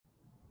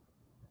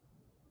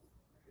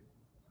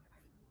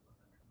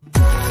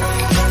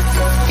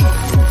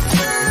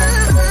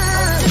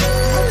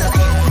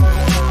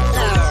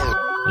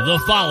The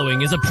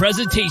following is a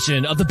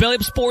presentation of the Belly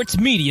Up Sports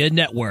Media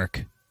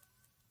Network.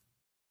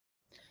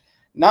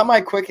 Not my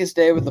quickest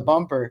day with the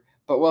bumper,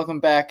 but welcome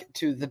back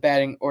to the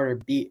Batting Order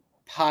Beat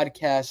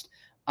podcast.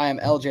 I am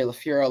LJ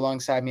LaFura.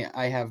 Alongside me,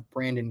 I have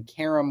Brandon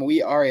Karam.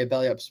 We are a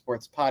Belly Up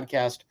Sports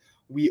podcast.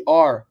 We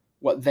are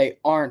what they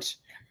aren't.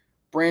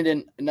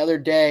 Brandon, another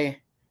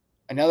day,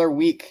 another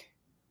week,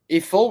 a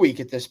full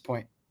week at this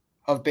point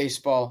of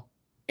baseball,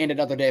 and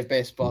another day of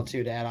baseball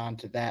too to add on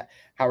to that.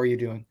 How are you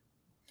doing?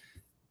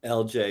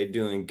 LJ,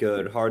 doing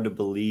good. Hard to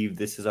believe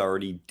this is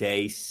already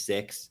day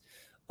 6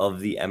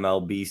 of the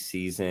MLB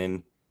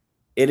season.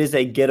 It is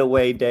a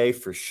getaway day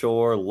for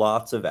sure.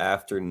 Lots of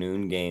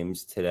afternoon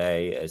games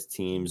today as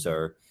teams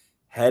are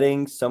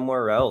heading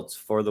somewhere else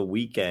for the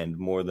weekend,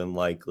 more than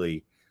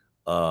likely.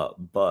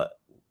 But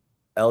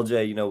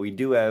LJ, we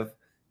do have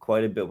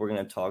quite a bit we're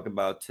going to talk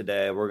about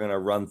today. We're going to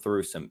run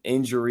through some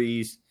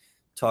injuries,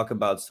 talk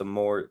about some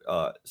more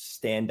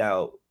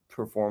standout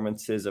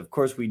performances. Of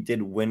course, we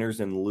did winners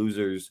and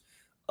losers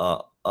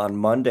on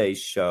Monday's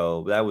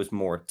show. That was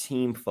more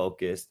team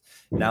focused.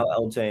 Now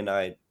LJ and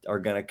I are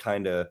going to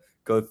kind of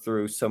go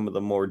through some of the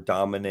more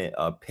dominant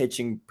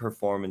pitching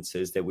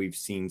performances that we've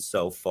seen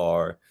so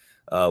far.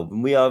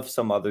 We have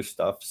some other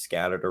stuff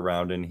scattered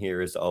around in here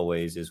as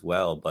always as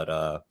well.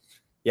 But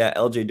yeah,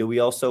 LJ, do we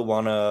also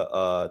want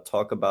to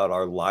talk about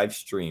our live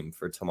stream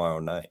for tomorrow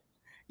night?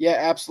 Yeah,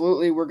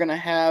 absolutely. We're going to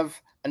have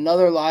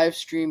another live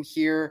stream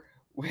here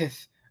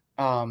with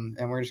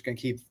and we're just going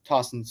to keep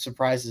tossing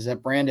surprises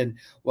at Brandon.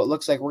 What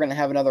looks like we're going to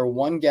have another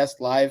one guest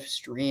live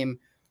stream.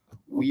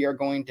 We are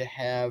going to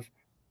have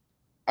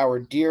our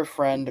dear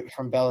friend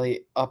from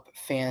Belly Up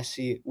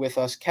Fantasy with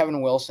us.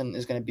 Kevin Wilson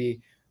is going to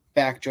be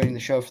back joining the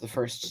show for the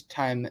first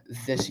time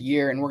this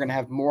year, and we're going to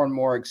have more and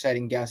more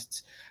exciting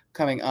guests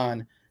coming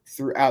on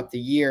throughout the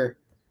year.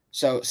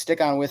 So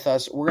stick on with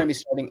us. We're going to be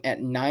starting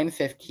at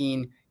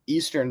 9:15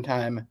 Eastern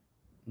time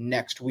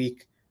next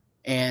week.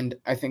 And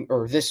I think,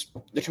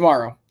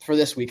 tomorrow for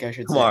this week, I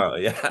should say. Tomorrow,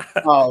 yeah.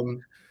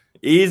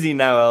 Easy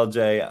now,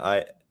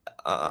 LJ.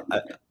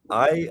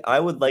 I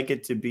would like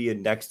it to be a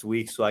next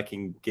week so I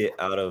can get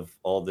out of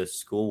all this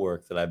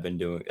schoolwork that I've been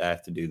doing. I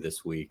have to do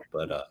this week,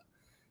 but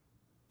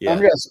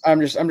yeah. I'm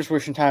just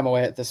wishing time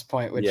away at this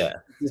point, which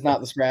is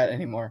not the strat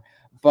anymore.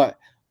 But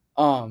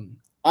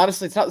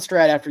honestly, it's not the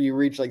strat after you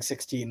reach like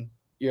 16.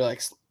 You're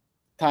like,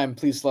 time,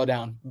 please slow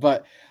down.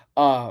 But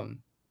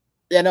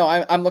yeah, no,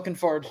 I'm looking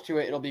forward to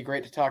it. It'll be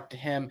great to talk to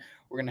him.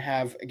 We're going to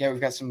have, again,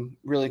 we've got some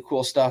really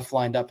cool stuff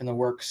lined up in the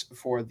works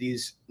for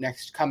these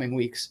next coming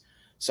weeks.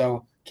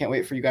 So can't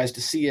wait for you guys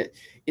to see it.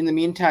 In the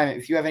meantime,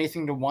 if you have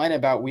anything to whine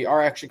about, we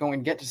are actually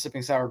going to get to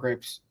Sipping Sour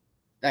Grapes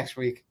next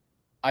week.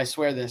 I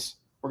swear this.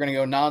 We're going to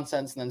go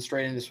nonsense and then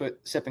straight into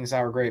Sipping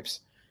Sour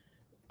Grapes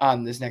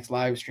on this next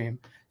live stream.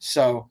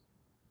 So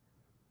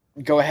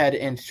go ahead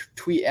and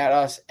tweet at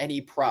us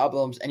any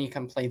problems, any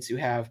complaints you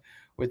have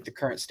with the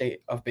current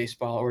state of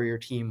baseball or your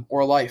team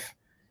or life,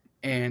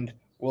 and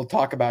we'll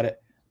talk about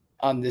it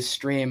on this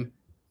stream.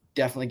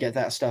 Definitely get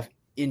that stuff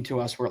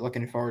into us. We're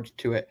looking forward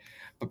to it.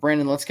 But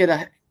Brandon, let's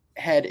get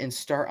ahead and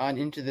start on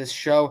into this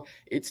show.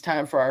 It's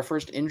time for our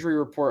first injury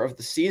report of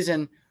the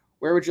season.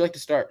 Where would you like to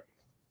start?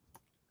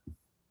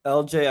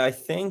 LJ, I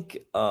think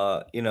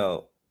I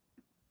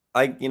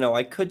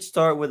could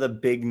start with a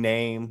big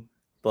name,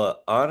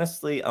 but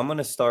honestly, I'm going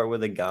to start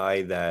with a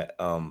guy that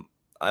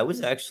I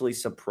was actually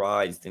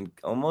surprised and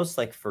almost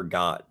like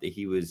forgot that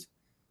he was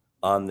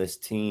on this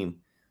team.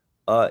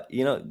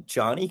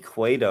 Johnny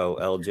Cueto,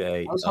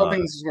 LJ. I was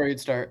hoping this is where you'd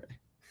start.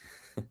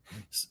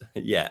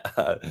 Yeah.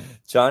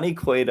 Johnny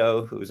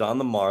Cueto, who's on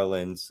the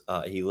Marlins.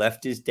 He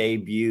left his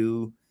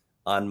debut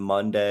on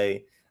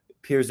Monday.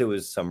 Appears it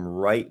was some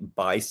right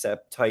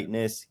bicep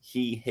tightness.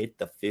 He hit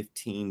the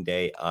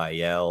 15-day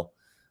IL.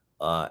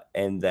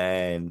 And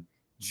then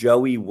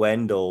Joey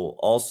Wendell,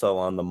 also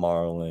on the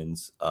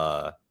Marlins.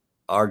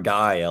 Our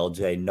guy,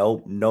 LJ,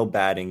 no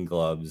batting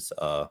gloves.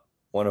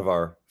 One of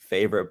our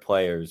favorite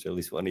players, or at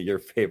least one of your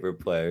favorite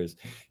players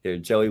here,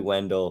 Joey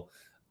Wendell.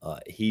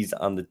 He's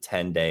on the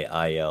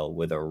 10-day IL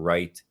with a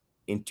right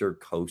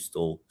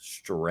intercostal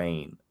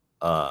strain.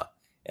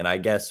 And I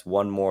guess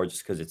one more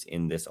just because it's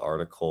in this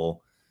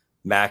article.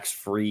 Max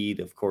Fried,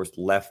 of course,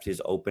 left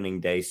his opening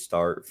day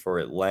start for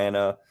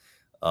Atlanta.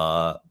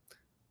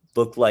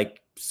 Looked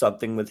like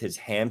something with his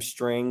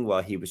hamstring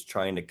while he was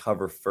trying to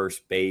cover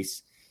first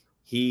base.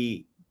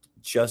 He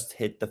just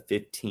hit the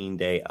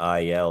 15-day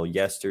IL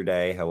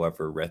yesterday,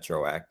 however,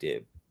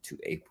 retroactive to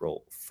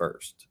April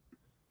 1st.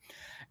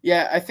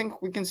 Yeah, I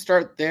think we can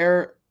start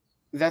there.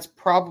 That's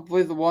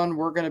probably the one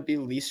we're going to be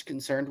least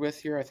concerned with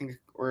here. I think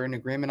we're in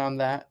agreement on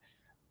that.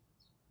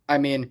 I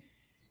mean,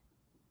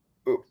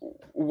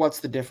 what's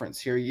the difference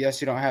here?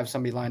 Yes, you don't have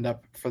somebody lined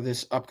up for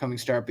this upcoming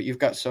start, but you've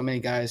got so many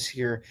guys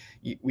here.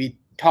 We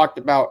talked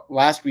about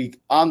last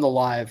week on the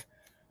live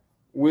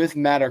with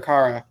Matt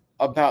Arcara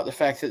about the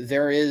fact that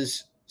there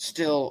is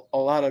still a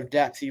lot of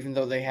depth, even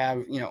though they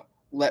have,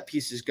 let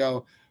pieces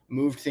go,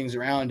 moved things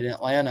around in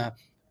Atlanta.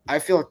 I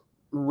feel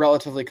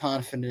relatively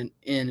confident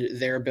in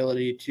their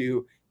ability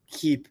to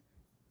keep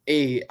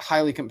a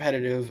highly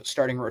competitive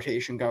starting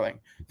rotation going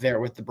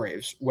there with the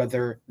Braves,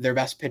 whether their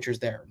best pitcher's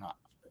there or not.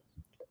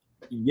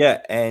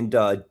 Yeah, and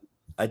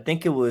I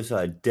think it was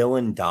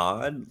Dylan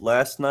Dodd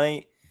last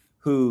night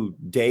who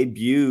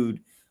debuted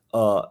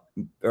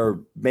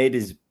or made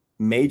his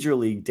major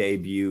league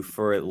debut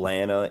for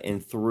Atlanta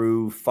and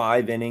threw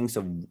 5 innings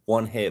of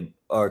one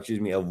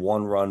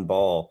run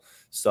ball.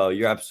 So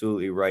you're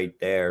absolutely right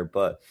there.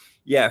 But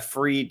yeah,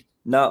 Fried,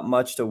 not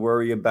much to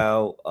worry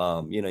about.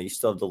 You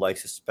still have the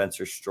likes of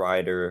Spencer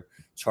Strider,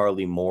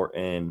 Charlie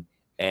Morton,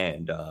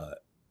 and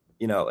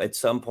at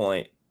some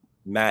point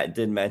Matt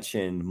did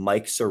mention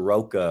Mike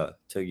Soroka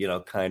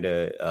to kind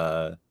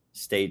of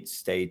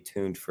stay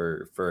tuned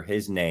for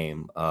his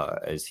name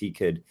as he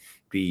could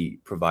be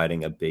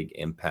providing a big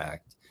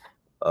impact.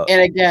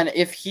 And again,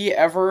 if he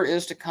ever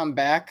is to come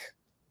back,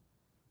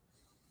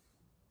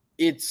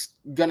 it's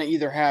gonna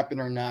either happen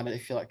or not. I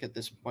feel like at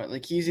this point,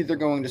 like he's either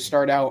going to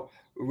start out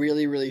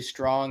really, really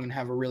strong and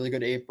have a really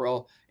good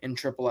April in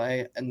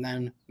AAA and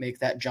then make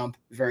that jump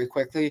very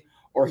quickly,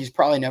 or he's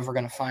probably never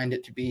going to find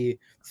it to be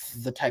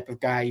the type of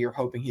guy you're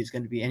hoping he's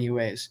going to be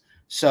anyways.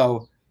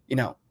 So,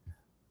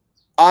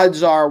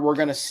 odds are we're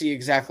going to see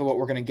exactly what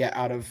we're going to get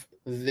out of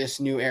this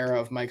new era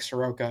of Mike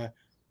Soroka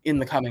in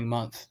the coming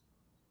month.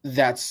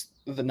 That's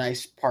the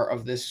nice part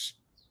of this.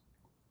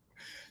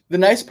 The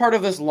nice part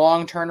of this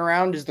long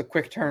turnaround is the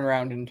quick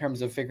turnaround in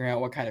terms of figuring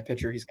out what kind of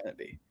pitcher he's going to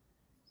be.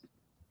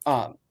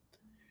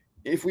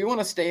 If we want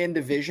to stay in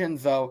division,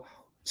 though,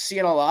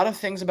 seeing a lot of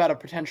things about a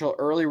potential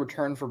early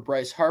return for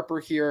Bryce Harper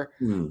here.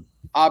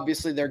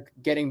 Obviously, they're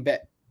getting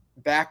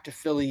back to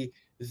Philly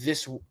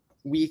this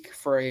week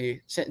for a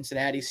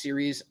Cincinnati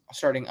series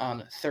starting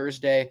on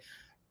Thursday,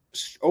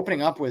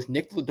 opening up with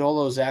Nick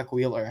Lodolo, Zach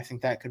Wheeler. I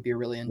think that could be a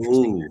really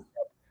interesting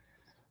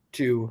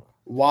to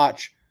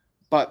watch.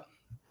 But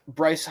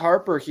Bryce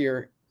Harper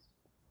here,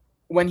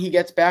 when he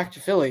gets back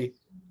to Philly,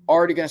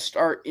 already going to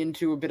start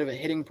into a bit of a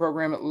hitting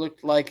program. It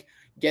looked like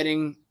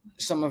getting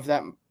some of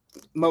that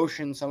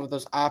motion, some of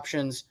those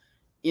options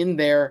in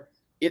there.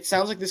 It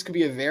sounds like this could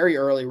be a very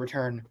early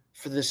return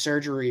for this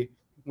surgery,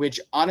 which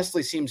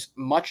honestly seems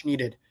much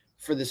needed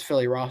for this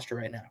Philly roster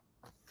right now.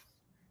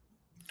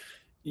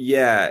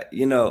 Yeah,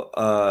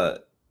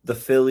 the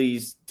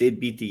Phillies did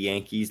beat the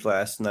Yankees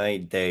last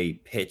night. They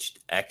pitched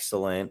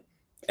excellent.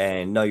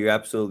 And no, you're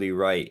absolutely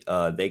right.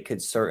 They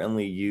could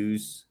certainly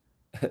use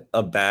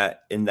a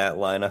bat in that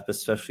lineup,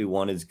 especially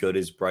one as good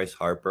as Bryce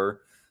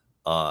Harper.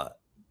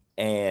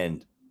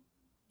 And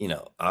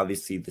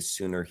obviously the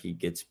sooner he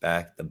gets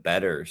back, the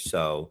better.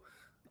 So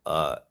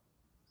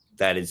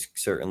that is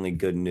certainly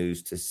good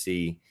news to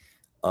see.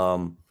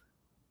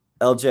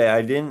 LJ,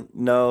 I didn't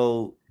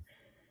know.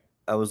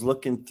 I was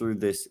looking through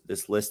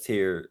this list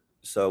here.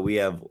 So we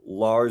have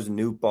Lars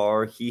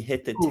Nootbaar. He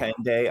hit the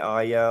 10-day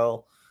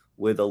IL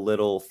with a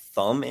little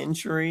thumb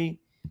injury,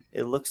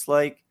 it looks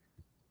like.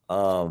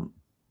 And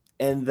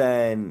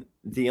then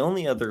the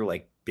only other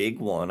big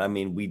one, I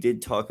mean, we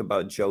did talk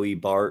about Joey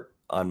Bart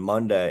on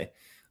Monday.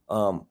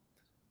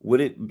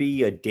 Would it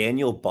be a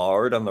Daniel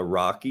Bard on the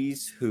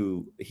Rockies,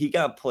 who he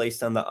got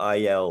placed on the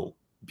IL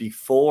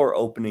before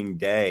opening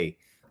day?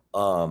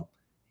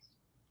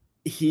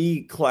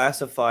 He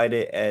classified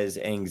it as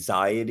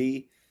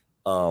anxiety,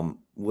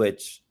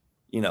 which,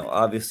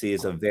 obviously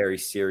is a very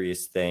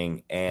serious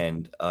thing.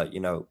 And,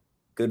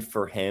 good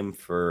for him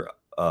for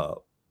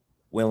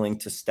willing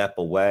to step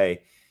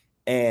away.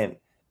 And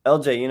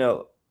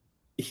LJ,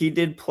 he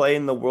did play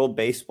in the World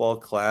Baseball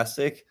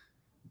Classic,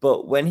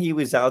 but when he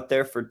was out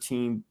there for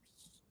Team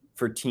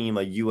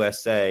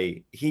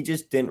USA, he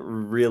just didn't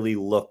really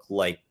look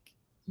like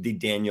the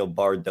Daniel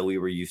Bard that we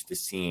were used to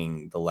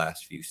seeing the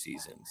last few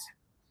seasons.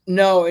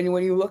 No, and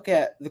when you look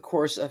at the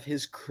course of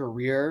his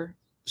career,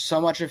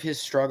 so much of his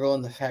struggle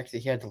and the fact that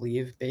he had to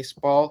leave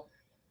baseball,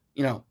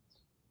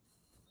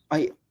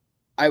 I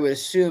would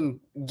assume,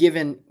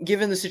 given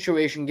the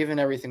situation, given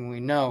everything we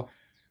know,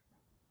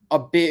 a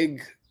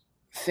big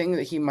thing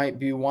that he might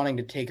be wanting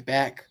to take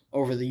back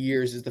over the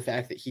years is the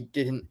fact that he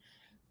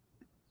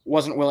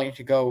wasn't willing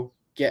to go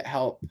get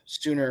help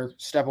sooner,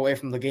 step away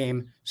from the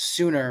game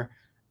sooner,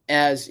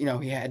 as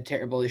he had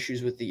terrible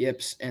issues with the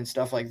yips and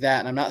stuff like that.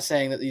 And I'm not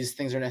saying that these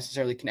things are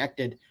necessarily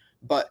connected,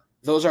 but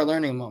those are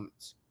learning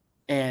moments.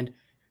 And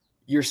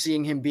you're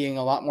seeing him being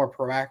a lot more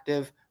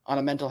proactive on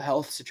a mental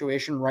health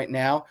situation right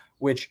now,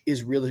 which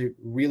is really,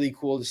 really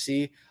cool to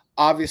see.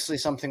 Obviously,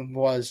 something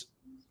was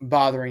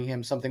bothering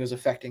him, something was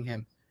affecting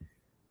him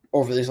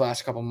over these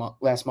last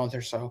month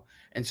or so.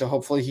 And so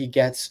hopefully he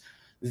gets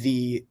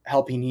the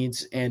help he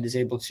needs and is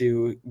able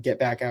to get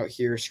back out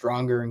here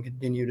stronger and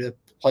continue to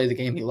play the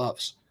game he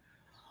loves.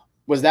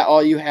 Was that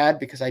all you had?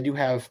 Because I do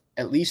have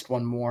at least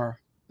one more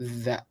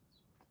that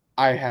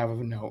I have of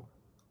note.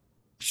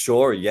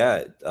 Sure.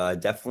 Yeah,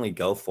 definitely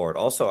go for it.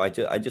 Also, I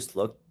just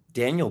looked.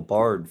 Daniel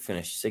Bard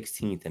finished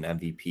 16th in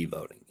MVP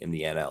voting in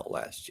the NL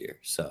last year.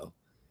 So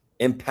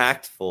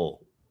impactful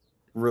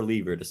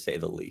reliever, to say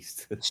the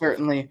least.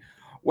 Certainly.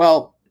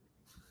 Well,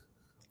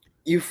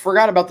 you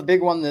forgot about the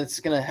big one that's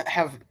going to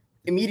have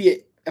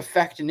immediate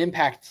effect and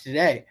impact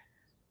today.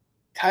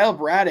 Kyle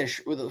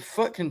Bradish with a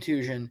foot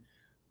contusion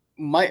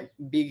might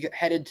be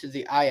headed to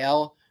the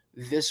IL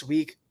this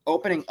week,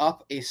 opening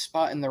up a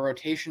spot in the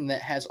rotation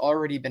that has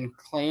already been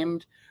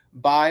claimed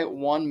by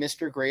one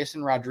Mr.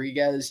 Grayson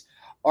Rodriguez.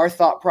 Our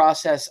thought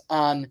process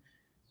on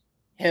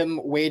him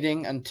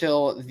waiting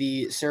until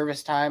the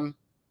service time.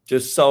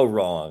 Just so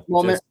wrong.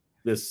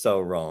 Just so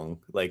wrong.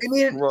 Like, I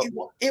mean,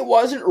 it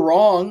wasn't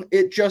wrong.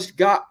 It just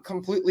got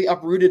completely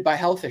uprooted by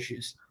health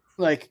issues.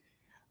 Like,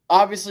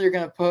 obviously, you're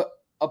going to put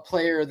a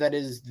player that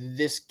is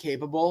this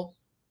capable,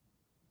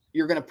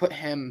 you're going to put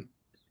him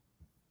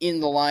in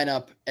the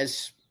lineup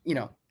as, you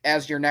know,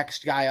 as your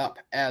next guy up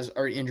as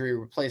our injury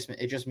replacement.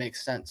 It just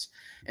makes sense.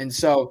 And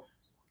so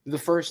the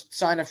first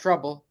sign of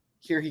trouble,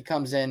 here he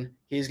comes in.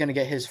 He's going to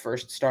get his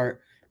first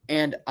start.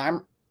 And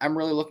I'm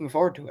really looking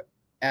forward to it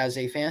as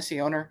a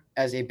fantasy owner,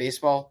 as a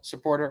baseball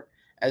supporter,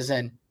 as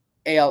an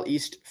AL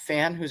East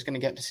fan who's going to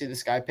get to see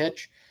this guy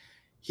pitch.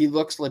 He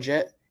looks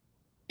legit,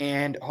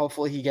 and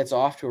hopefully he gets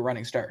off to a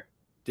running start.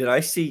 Did I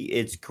see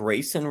it's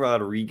Grayson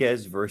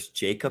Rodriguez versus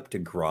Jacob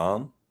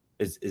deGrom?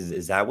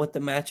 Is that what the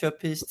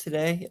matchup is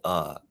today?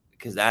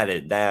 Because that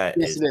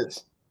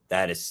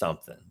is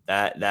something.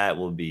 That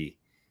will be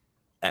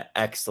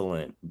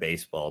excellent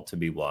baseball to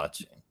be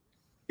watching.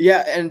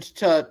 Yeah, and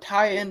to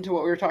tie into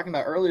what we were talking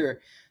about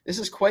earlier, this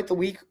is quite the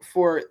week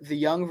for the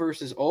young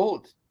versus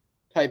old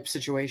type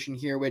situation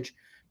here, which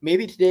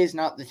maybe today is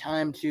not the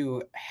time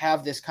to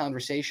have this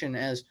conversation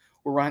as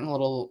we're running a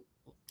little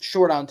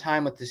short on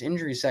time with this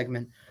injury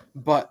segment.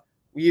 But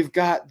we've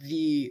got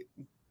the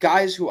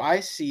guys who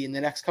I see in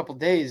the next couple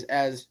of days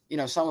as, you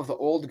know, some of the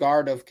old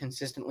guard of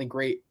consistently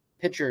great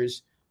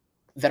pitchers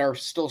that are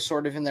still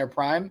sort of in their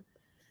prime,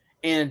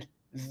 and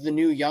the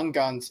new young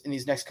guns in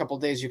these next couple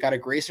of days. You've got a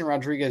Grayson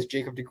Rodriguez,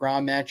 Jacob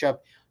deGrom matchup.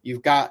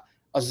 You've got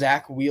a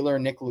Zach Wheeler,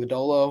 Nick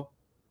Lodolo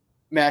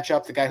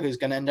matchup, the guy who's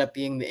going to end up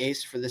being the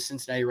ace for the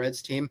Cincinnati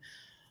Reds team.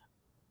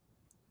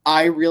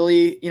 I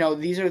really, you know,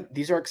 these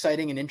are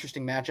exciting and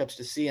interesting matchups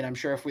to see, and I'm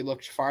sure if we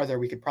looked farther,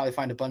 we could probably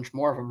find a bunch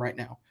more of them right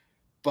now.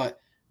 But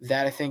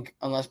that, I think,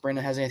 unless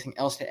Brandon has anything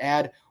else to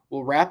add,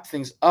 we'll wrap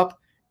things up.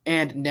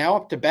 And now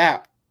up to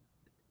bat.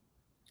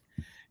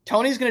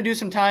 Tony's going to do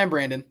some time,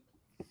 Brandon.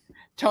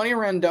 Tony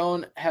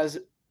Rendon has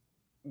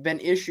been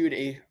issued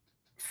a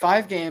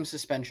 5-game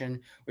suspension,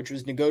 which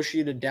was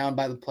negotiated down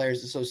by the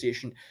Players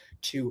Association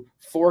to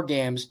 4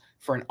 games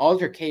for an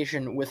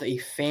altercation with a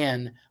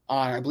fan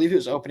on, I believe it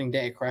was opening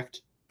day,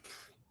 correct?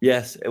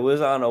 Yes, it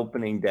was on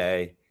opening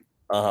day.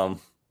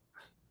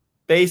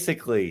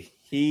 Basically,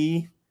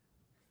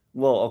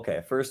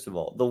 first of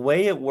all, the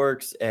way it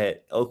works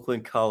at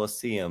Oakland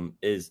Coliseum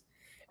is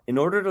in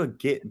order to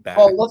get back.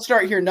 Oh, let's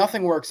start here.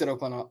 Nothing works at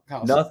Oakland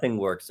Coliseum. Nothing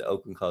works at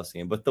Oakland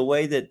Coliseum. But the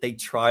way that they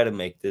try to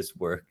make this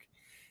work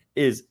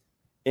is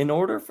in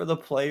order for the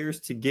players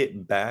to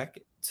get back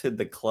to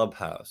the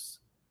clubhouse.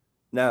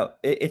 Now,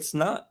 it's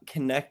not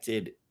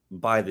connected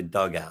by the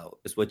dugout,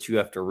 is what you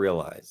have to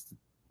realize.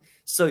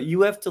 So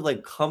you have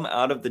to come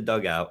out of the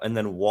dugout and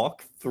then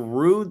walk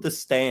through the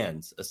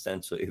stands,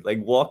 essentially,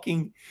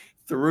 walking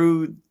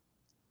through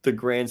the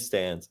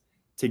grandstands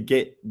to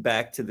get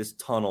back to this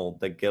tunnel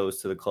that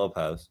goes to the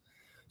clubhouse.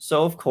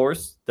 So, of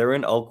course, they're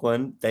in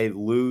Oakland. They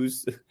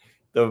lose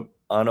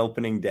on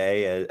opening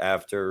day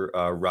after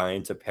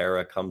Ryan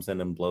Tepera comes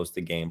in and blows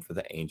the game for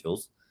the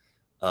Angels.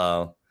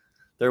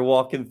 They're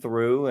walking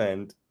through,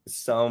 and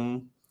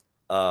some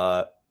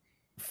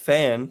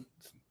fan,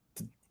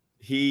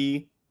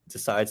 he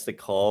decides to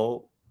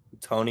call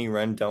Tony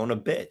Rendon a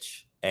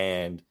bitch.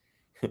 And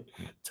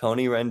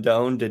Tony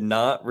Rendon did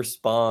not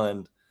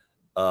respond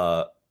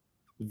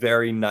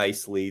very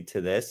nicely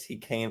to this. He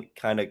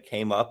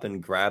came up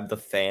and grabbed the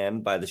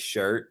fan by the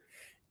shirt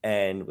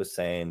and was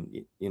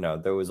saying,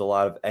 there was a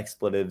lot of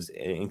expletives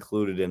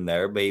included in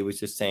there, but he was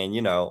just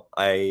saying,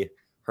 I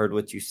heard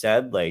what you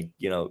said,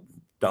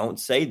 don't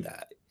say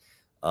that.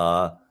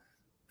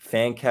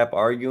 Fan kept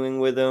arguing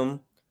with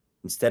him.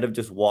 Instead of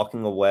just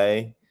walking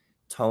away,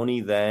 Tony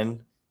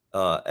then,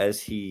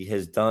 as he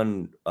has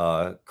done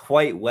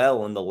quite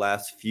well in the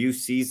last few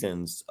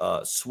seasons,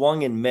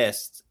 swung and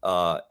missed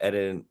at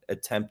an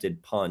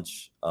attempted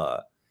punch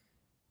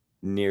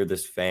near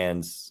this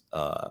fan's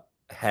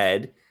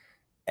head.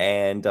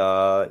 And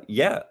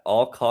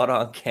all caught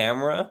on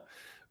camera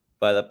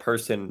by the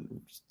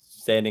person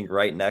standing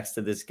right next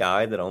to this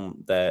guy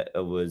that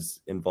was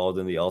involved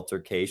in the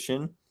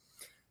altercation.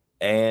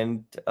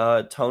 And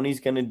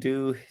Tony's going to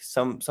do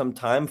some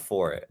time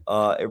for it.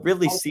 It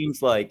really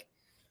seems like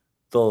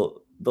the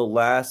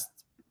last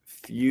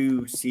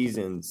few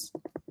seasons,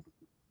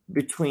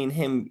 between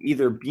him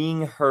either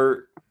being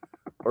hurt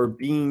or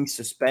being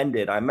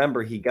suspended. I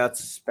remember he got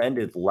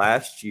suspended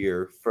last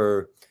year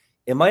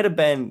he might have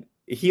been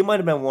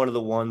one of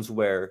the ones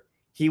where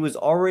he was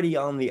already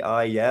on the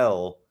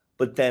IL,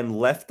 but then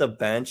left the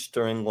bench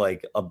during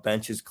a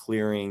benches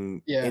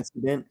clearing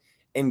incident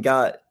and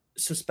got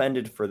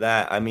suspended for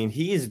that. I mean,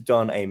 he has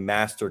done a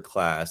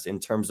masterclass in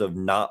terms of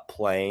not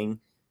playing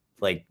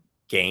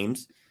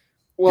games.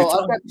 Well,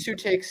 I've got 2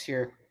 takes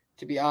here,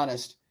 to be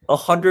honest.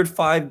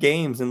 105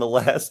 games in the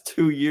last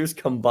 2 years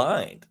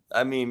combined.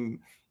 I mean,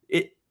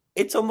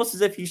 it's almost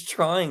as if he's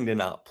trying to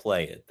not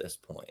play at this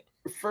point.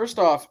 First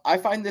off, I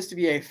find this to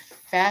be a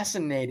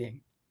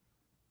fascinating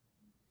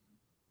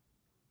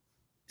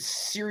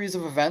series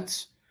of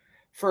events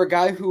for a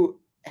guy who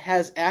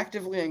has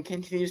actively and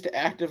continues to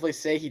actively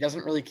say he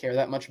doesn't really care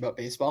that much about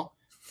baseball.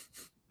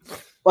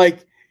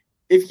 Like,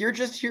 if you're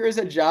just here as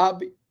a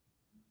job,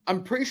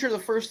 I'm pretty sure the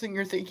first thing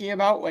you're thinking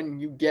about when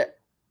you get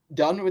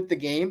done with the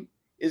game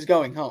is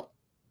going home.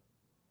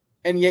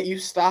 And yet you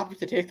stop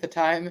to take the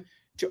time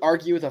to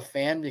argue with a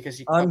fan because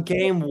you on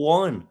game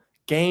one.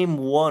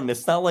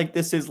 It's not like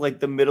this is like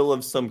the middle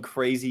of some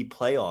crazy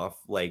playoff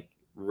like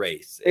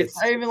race. It's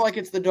not even like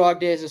it's the dog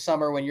days of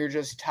summer when you're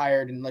just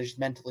tired and just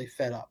mentally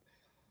fed up.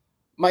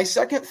 My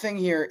second thing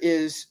here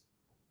is,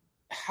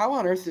 how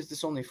on earth is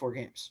this only 4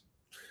 games?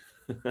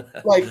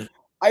 Like,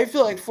 I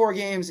feel like 4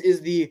 games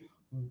is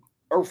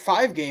or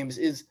 5 games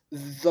is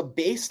the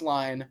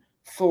baseline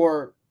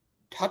for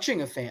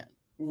touching a fan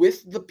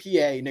with the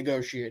PA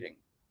negotiating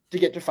to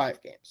get to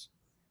 5 games.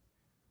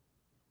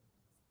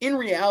 In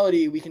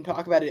reality, we can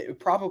talk about it. It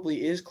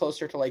probably is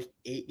closer to like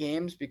 8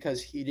 games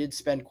because he did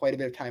spend quite a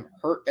bit of time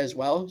hurt as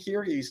well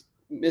here. He's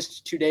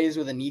missed 2 days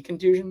with a knee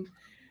contusion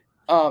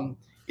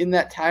in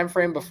that time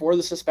frame before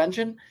the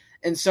suspension.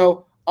 And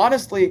so,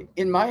 honestly,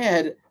 in my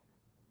head,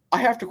 I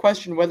have to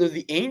question whether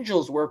the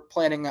Angels were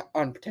planning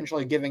on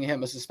potentially giving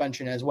him a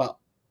suspension as well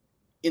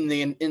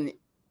in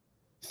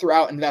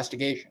throughout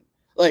investigation.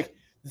 Like,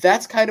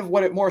 that's kind of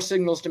what it more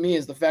signals to me,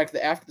 is the fact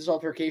that after this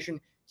altercation,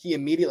 he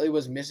immediately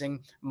was missing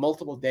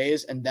multiple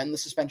days, and then the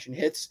suspension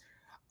hits.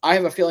 I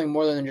have a feeling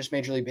more than just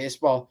Major League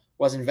Baseball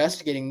was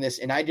investigating this,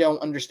 and I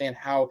don't understand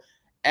how,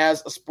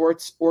 as a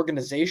sports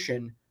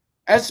organization,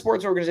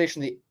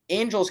 the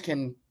Angels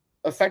can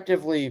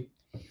effectively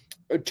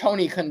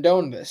Tony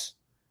condone this.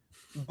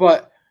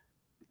 But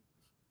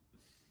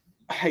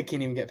I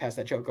can't even get past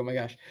that joke. Oh my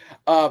gosh.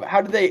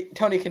 How do they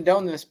Tony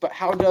condone this? But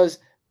how does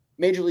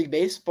Major League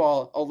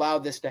Baseball allow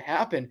this to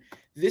happen?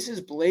 This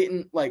is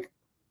blatant. Like,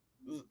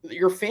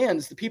 your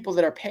fans, the people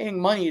that are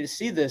paying money to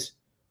see this,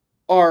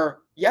 they're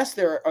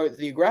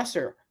the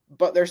aggressor,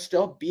 but there's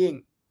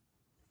an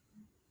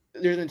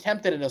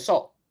attempt at an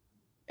assault.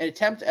 An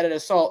attempt at an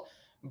assault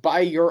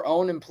by your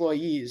own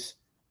employees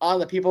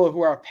on the people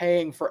who are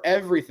paying for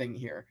everything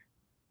here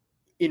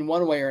in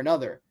one way or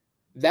another.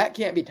 That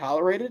can't be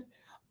tolerated.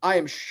 I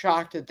am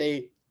shocked that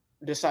they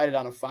decided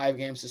on a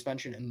 5-game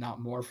suspension and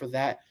not more for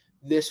that.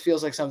 This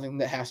feels like something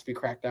that has to be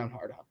cracked down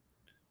hard on,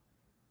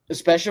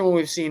 especially when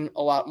we've seen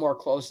a lot more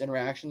close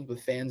interactions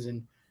with fans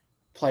and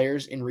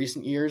players in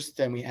recent years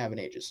than we have in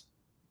ages.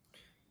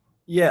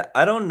 Yeah,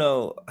 I don't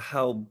know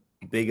how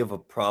big of a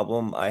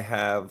problem I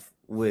have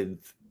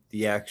with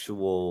the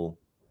actual,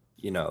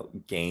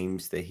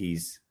 games that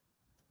he's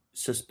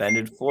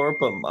suspended for,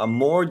 but I'm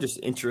more just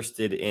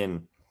interested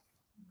in,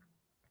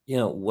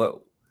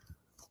 what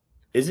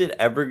is it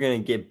ever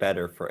going to get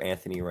better for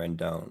Anthony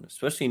Rendon,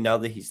 especially now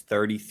that he's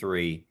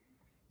 33.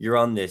 You're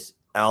on this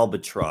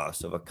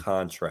albatross of a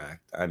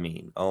contract. I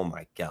mean, oh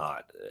my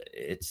God,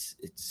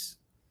 it's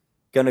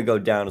going to go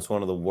down as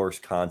one of the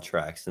worst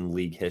contracts in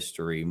league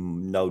history,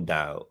 no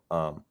doubt.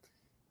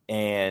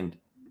 And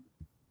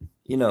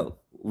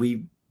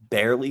we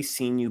barely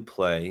seen you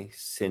play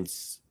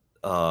since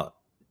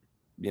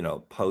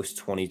post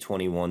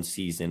 2021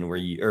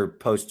 season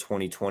post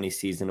 2020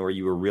 season where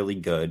you were really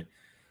good.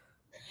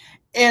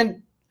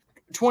 And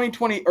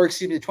 2020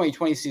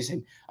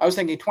 season, I was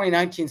thinking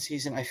 2019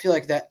 season, I feel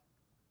like that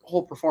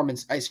whole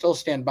performance, I still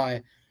stand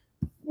by,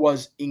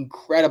 was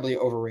incredibly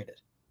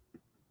overrated.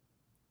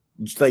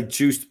 Like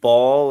juiced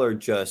ball, or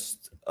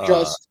just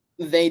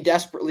they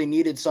desperately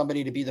needed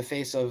somebody to be the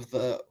face of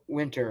the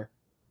winter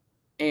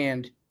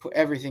and put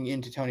everything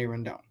into Tony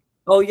Rendon.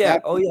 Oh yeah.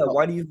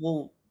 Why do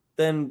you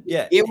then?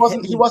 Yeah, he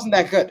wasn't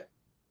that good.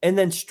 And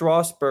then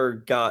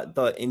Strasburg got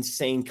the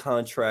insane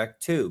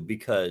contract too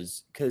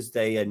because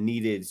they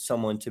needed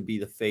someone to be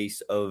the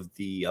face of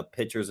the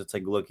pitchers. It's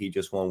like, look, he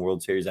just won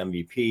World Series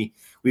MVP.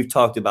 We've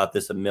talked about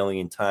this a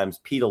million times.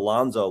 Pete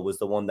Alonso was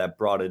the one that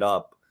brought it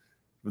up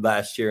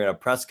last year in a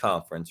press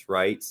conference,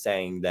 right?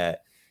 Saying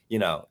that,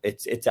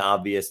 it's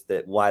obvious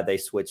that why they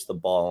switched the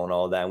ball and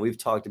all that. And we've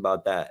talked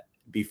about that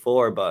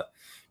before, but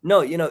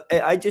no,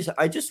 I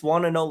just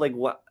want to know, like,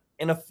 what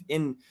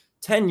in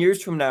 10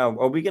 years from now,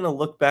 are we going to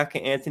look back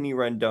at Anthony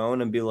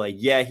Rendon and be like,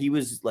 yeah, he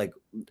was like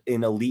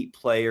an elite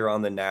player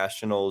on the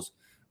Nationals,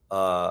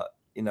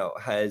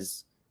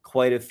 has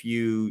quite a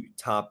few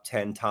top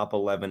 10, top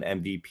 11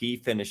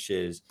 MVP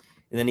finishes.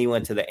 And then he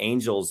went to the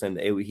Angels and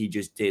he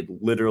just did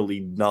literally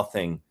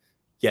nothing,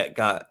 yet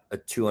got a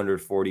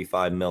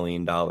 $245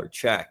 million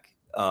check.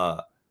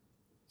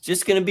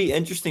 Just going to be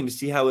interesting to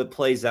see how it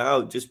plays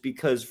out, just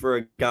because for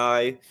a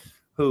guy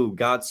who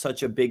got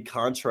such a big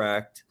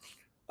contract,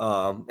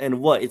 and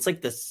it's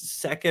like the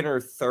second or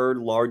third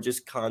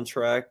largest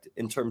contract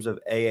in terms of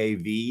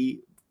AAV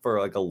for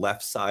like a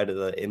left side of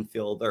the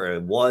infield, or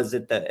it was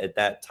at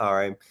that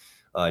time.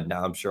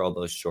 Now I'm sure all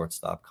those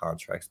shortstop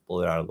contracts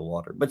blew it out of the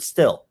water, but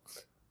still,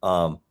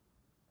 Yeah,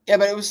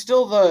 but it was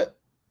still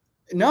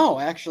no,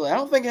 actually, I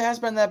don't think it has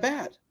been that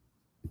bad.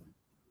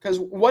 Because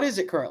what is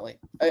it currently?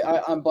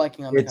 I'm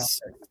blanking on the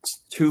contract.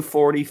 It's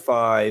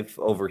 245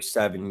 over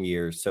 7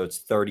 years, so it's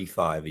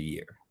 35 a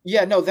year.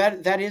 Yeah, no,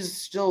 that's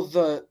still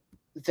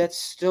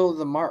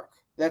the mark.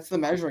 That's the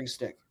measuring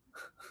stick.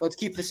 Let's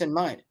keep this in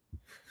mind.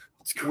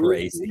 It's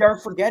crazy. We are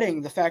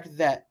forgetting the fact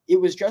that it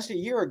was just a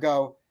year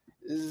ago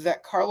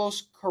that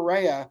Carlos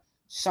Correa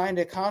signed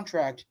a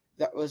contract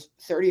that was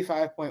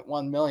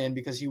 $35.1 million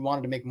because he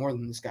wanted to make more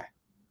than this guy.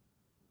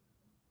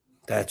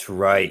 That's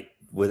right.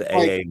 With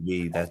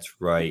AAV, that's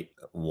right.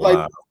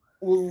 Wow.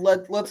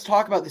 Let's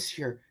talk about this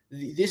here.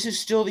 This is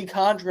still the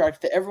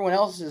contract that everyone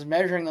else is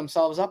measuring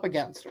themselves up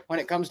against when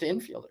it comes to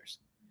infielders.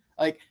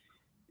 Like,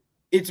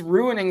 it's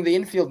ruining the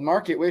infield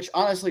market, which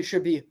honestly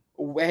should be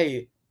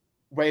way,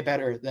 way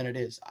better than it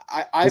is.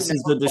 This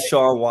is the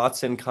Deshaun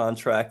Watson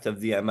contract of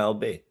the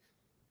MLB.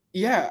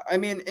 Yeah, I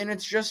mean, and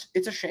it's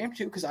a shame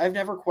too, because I've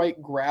never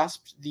quite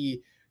grasped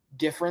the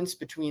difference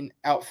between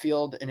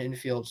outfield and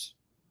infield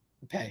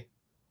pay.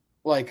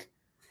 Like,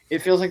 it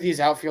feels like these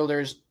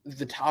outfielders,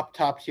 the top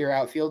tier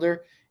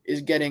outfielder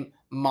is getting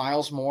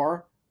miles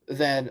more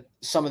than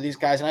some of these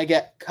guys. And I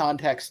get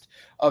context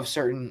of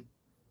certain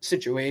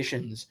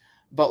situations,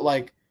 but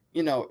like,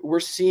 we're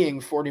seeing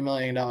 $40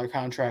 million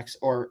contracts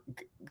or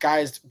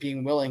guys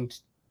being willing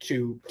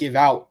to give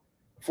out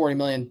 $40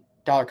 million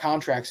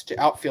contracts to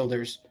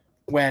outfielders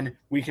when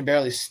we can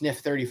barely sniff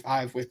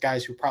 35 with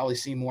guys who probably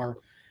see more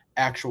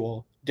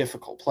actual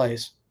difficult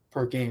plays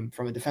per game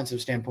from a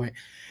defensive standpoint.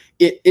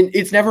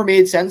 It's never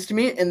made sense to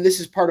me, and this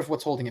is part of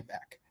what's holding it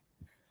back.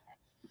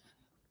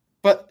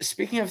 But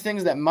speaking of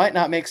things that might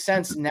not make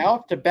sense, now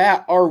up to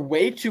bat, our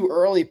way too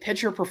early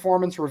pitcher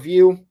performance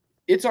review.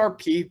 It's our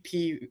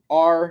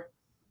PPR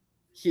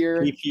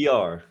here.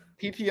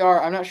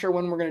 PPR. I'm not sure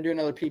when we're going to do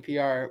another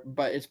PPR,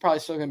 but it's probably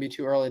still going to be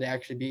too early to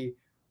actually be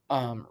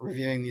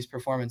reviewing these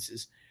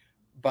performances.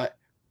 But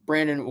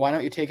Brandon, why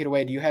don't you take it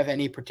away? Do you have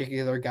any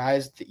particular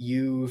guys that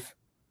you've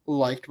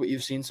liked what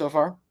you've seen so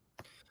far?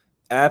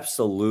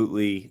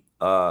 Absolutely.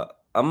 I'm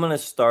going to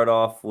start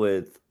off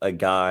with a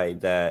guy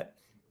that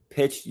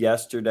pitched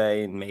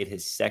yesterday and made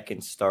his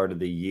second start of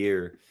the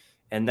year,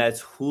 and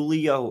that's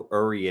Julio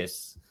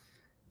Urias.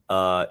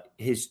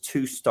 His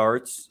 2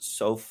 starts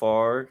so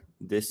far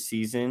this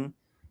season,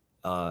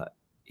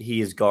 he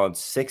has gone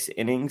 6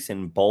 innings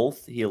in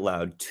both. He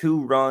allowed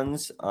 2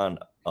 runs on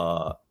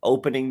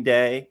opening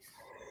day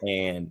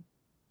and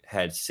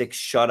had 6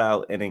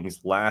 shutout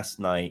innings last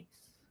night.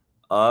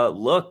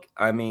 Look,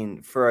 I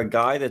mean, for a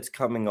guy that's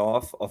coming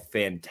off a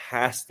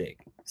fantastic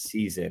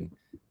season,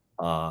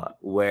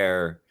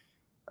 where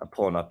I'm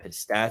pulling up his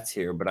stats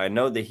here, but I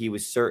know that he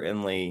was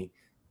certainly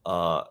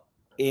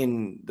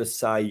in the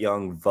Cy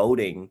Young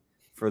voting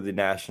for the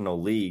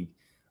National League.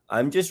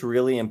 I'm just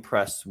really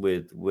impressed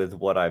with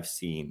what I've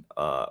seen,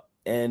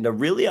 and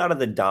really out of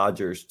the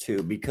Dodgers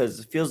too, because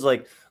it feels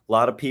like a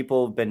lot of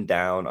people have been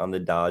down on the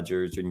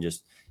Dodgers and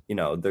just,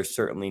 they're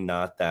certainly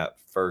not that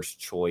first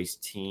choice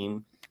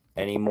team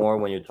anymore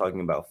when you're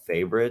talking about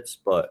favorites.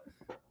 But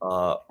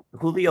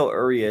Julio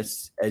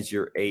Urias as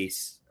your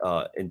ace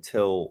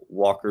until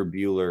Walker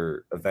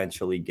Buehler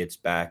eventually gets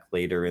back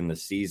later in the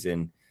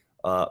season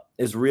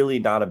is really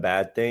not a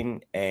bad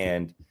thing.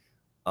 And,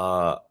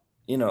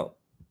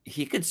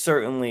 he could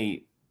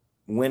certainly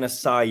win a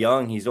Cy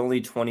Young. He's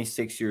only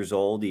 26 years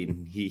old.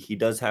 He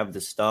does have the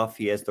stuff.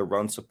 He has the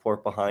run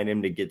support behind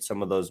him to get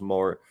some of those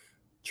more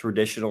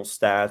traditional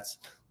stats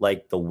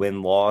like the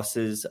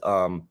win-losses.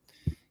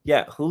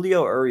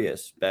 Julio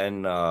Urias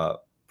been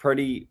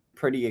pretty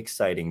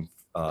exciting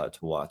to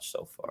watch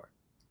so far.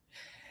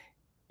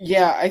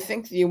 Yeah, I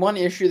think the one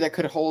issue that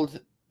could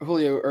hold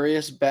Julio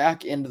Urias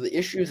back, and the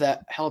issue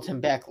that held him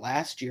back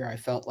last year, I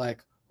felt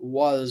like,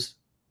 was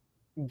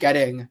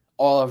getting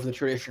all of the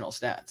traditional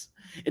stats.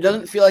 It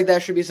doesn't feel like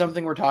that should be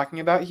something we're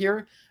talking about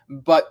here,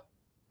 but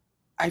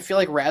I feel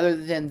like rather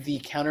than the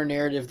counter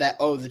narrative that,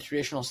 the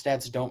traditional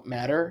stats don't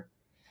matter,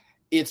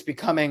 it's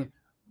becoming,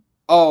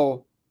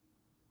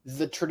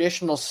 the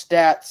traditional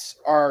stats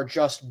are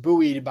just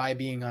buoyed by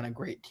being on a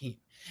great team.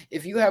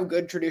 If you have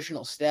good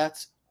traditional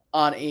stats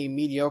on a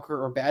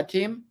mediocre or bad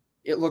team,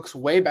 it looks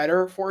way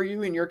better for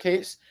you in your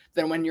case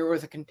than when you're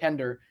with a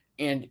contender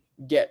and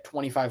get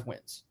 25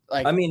 wins.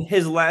 Like, I mean,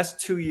 his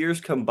last 2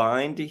 years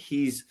combined,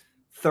 he's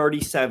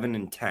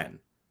 37-10.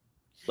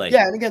 Like,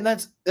 yeah, and again,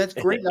 that's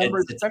great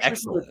numbers,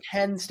 especially from a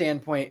 10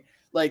 standpoint.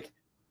 Like,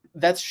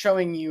 that's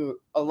showing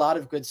you a lot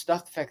of good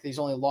stuff. The fact that he's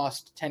only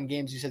lost 10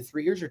 games, you said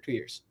 3 years or 2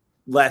 years?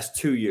 Last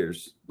 2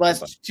 years.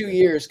 Last 2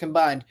 years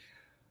combined.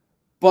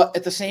 But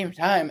at the same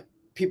time,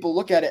 people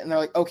look at it and they're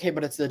like, okay,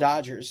 but it's the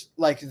Dodgers.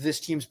 Like,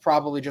 this team's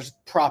probably just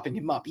propping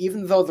him up.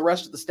 Even though the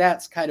rest of the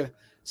stats kind of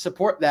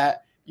support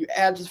that, you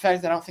add to the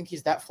fact that I don't think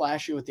he's that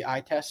flashy with the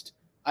eye test.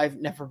 I've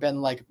never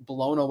been, like,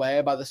 blown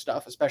away by the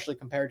stuff, especially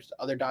compared to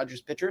other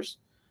Dodgers pitchers.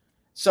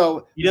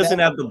 So he doesn't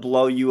have to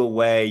blow you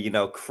away,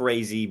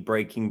 crazy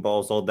breaking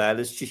balls, all that.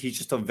 He's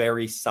just a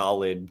very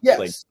solid,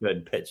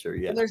 good pitcher.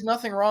 Yeah. And there's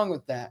nothing wrong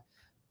with that.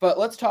 But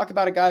let's talk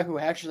about a guy who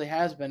actually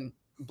has been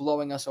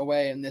blowing us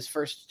away in this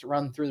first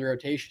run through the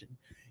rotation.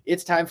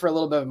 It's time for a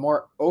little bit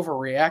more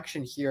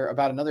overreaction here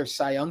about another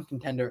Cy Young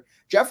contender,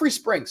 Jeffrey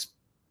Springs.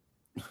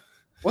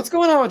 What's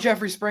going on with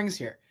Jeffrey Springs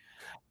here?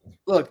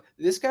 Look,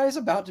 this guy is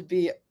about to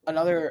be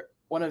another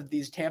one of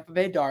these Tampa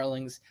Bay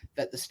darlings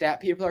that the stat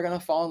people are going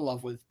to fall in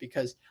love with,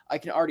 because I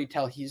can already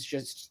tell he's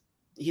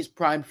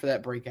primed for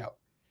that breakout.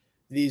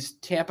 These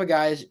Tampa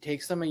guys, it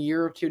takes them a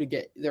year or two to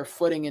get their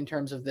footing in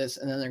terms of this,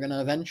 and then they're going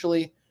to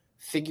eventually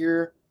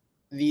figure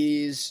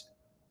these.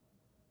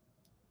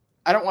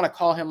 I don't want to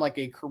call him like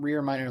a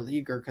career minor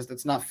leaguer because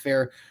that's not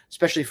fair,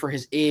 especially for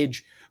his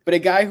age, but a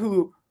guy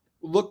who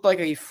looked like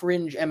a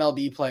fringe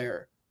MLB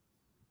player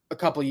a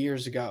couple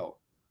years ago.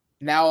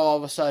 Now, all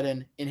of a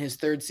sudden, in his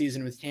third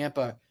season with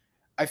Tampa,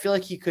 I feel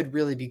like he could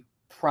really be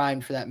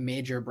primed for that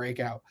major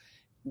breakout.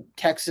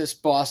 Texas,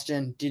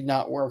 Boston did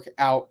not work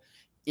out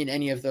in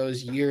any of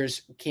those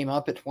years, came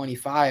up at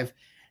 25.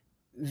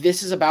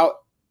 This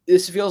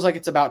feels like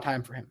it's about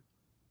time for him,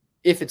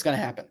 if it's going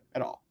to happen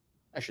at all,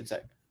 I should say.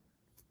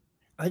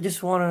 I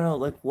just want to know,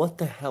 like, what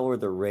the hell are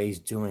the Rays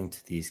doing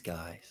to these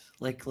guys?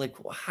 Like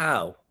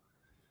how?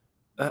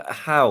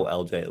 How,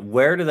 LJ?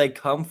 Where do they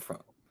come from?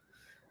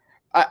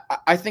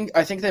 I think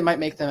they might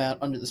make them out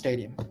under the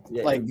stadium.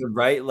 Yeah, like,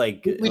 right?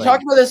 Like we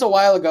talked about this a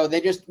while ago.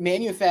 They just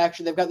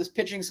manufacture. They've got this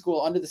pitching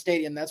school under the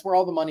stadium. That's where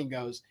all the money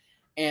goes,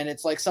 and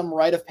it's like some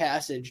rite of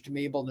passage to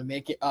be able to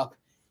make it up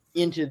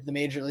into the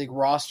major league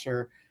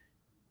roster.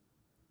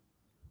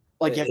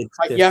 Like you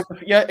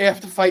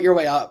have to fight your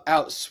way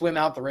out, swim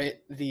out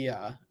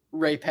the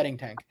Ray petting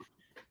tank.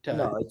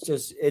 No,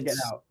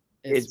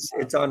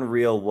 it's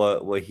unreal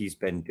what he's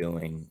been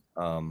doing,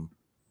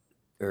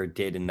 or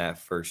did in that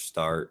first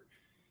start.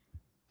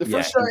 The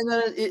first start, and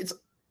then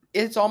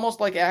it's almost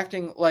like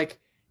acting like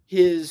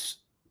his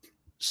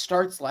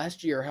starts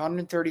last year,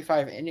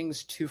 135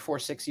 innings,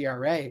 2.46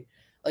 ERA.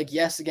 Like,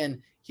 yes,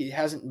 again, he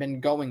hasn't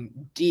been going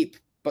deep,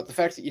 but the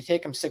fact that you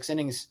take him 6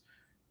 innings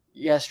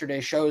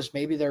yesterday shows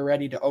maybe they're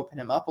ready to open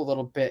him up a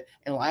little bit.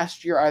 And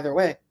last year, either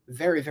way,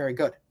 very, very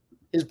good.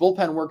 His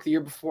bullpen work the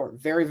year before,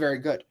 very, very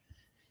good.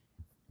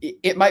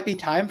 It might be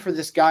time for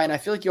this guy, and I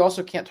feel like you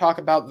also can't talk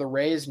about the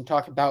Rays and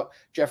talk about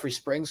Jeffrey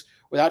Springs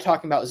without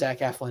talking about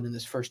Zach Eflin in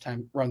this first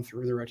time run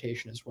through the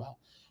rotation as well.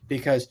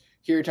 Because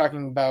here you're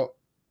talking about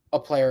a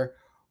player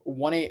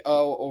 1.80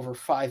 over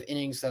 5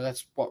 innings, so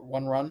that's what,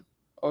 1 run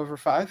over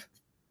 5?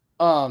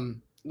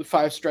 The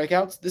 5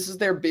 strikeouts. This is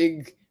their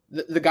big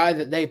the guy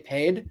that they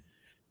paid,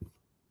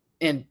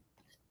 and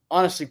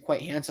honestly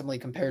quite handsomely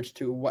compared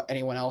to what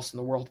anyone else in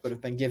the world would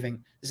have been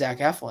giving Zach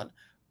Eflin.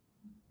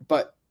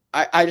 But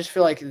I just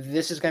feel like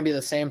this is going to be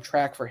the same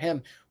track for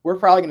him. We're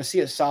probably going to see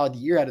a solid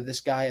year out of this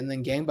guy and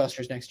then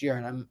gangbusters next year,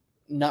 and I'm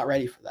not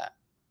ready for that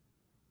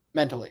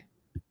mentally.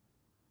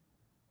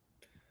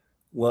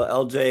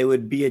 Well, LJ, it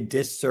would be a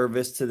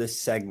disservice to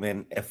this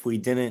segment if we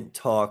didn't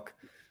talk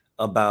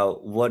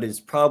about what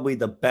is probably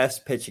the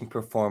best pitching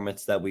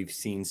performance that we've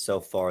seen so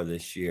far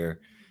this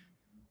year.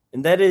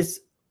 And that is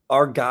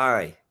our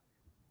guy,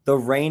 the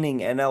reigning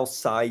NL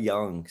Cy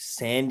Young,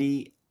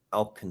 Sandy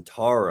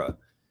Alcantara,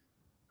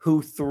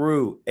 who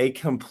threw a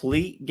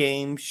complete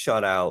game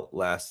shutout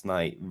last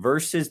night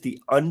versus the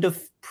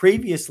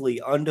previously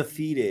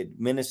undefeated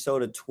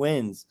Minnesota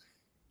Twins.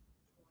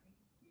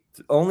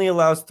 Only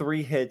allows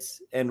 3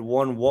 hits and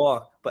 1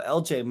 walk. But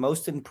LJ,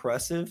 most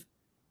impressive,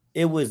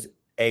 it was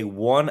a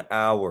 1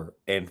 hour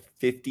and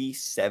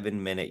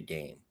 57-minute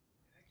game.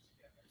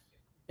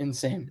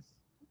 Insane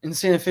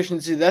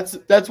efficiency.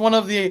 That's one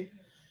of the,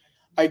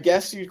 I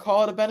guess you'd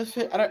call it a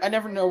benefit. I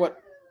never know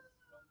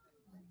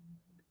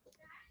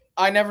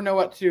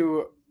what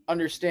to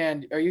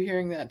understand. Are you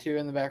hearing that too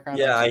in the background?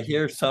 Yeah, I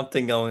hear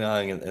something going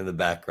on in the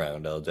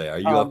background, LJ. Are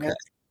you okay?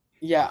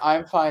 Yeah,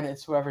 I'm fine.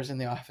 It's whoever's in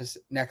the office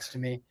next to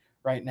me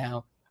right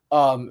now.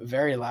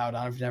 Very loud.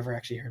 I've never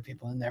actually heard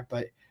people in there,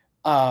 but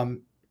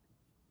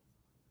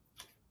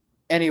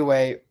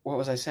anyway, what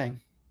was I saying?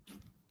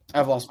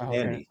 I've lost my whole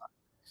train of thought.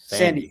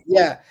 Sandy.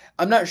 Yeah.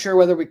 I'm not sure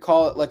whether we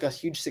call it like a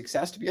huge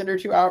success to be under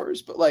 2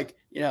 hours, but like,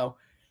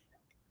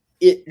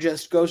 it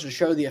just goes to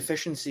show the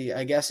efficiency.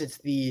 I guess it's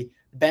the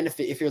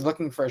benefit. If you're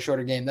looking for a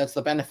shorter game, that's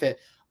the benefit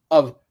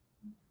of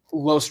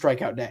low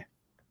strikeout day,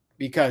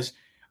 because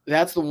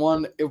that's the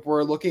one, if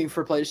we're looking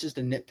for places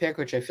to nitpick,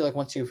 which I feel like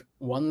once you've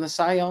won the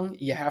Cy Young,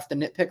 you have to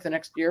nitpick the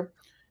next year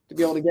to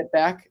be able to get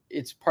back.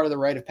 It's part of the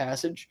rite of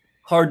passage.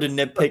 Hard to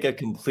nitpick a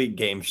complete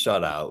game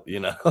shutout, I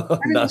mean,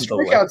 the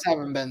strikeouts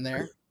haven't been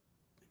there.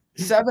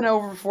 7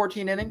 over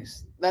 14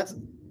 innings. That's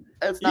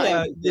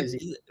not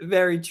easy.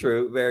 Very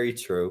true. Very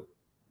true.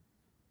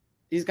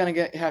 He's going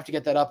to have to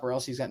get that up, or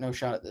else he's got no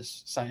shot at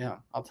this Cy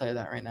Young. I'll tell you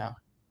that right now.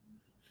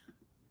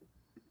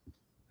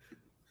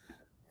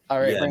 All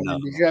right, Brandon,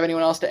 did you have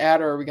anyone else to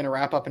add, or are we going to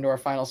wrap up into our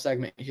final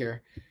segment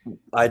here?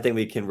 I think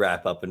we can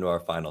wrap up into our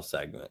final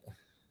segment.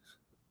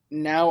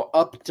 Now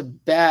up to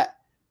bat.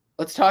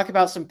 Let's talk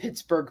about some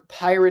Pittsburgh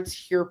Pirates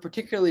here,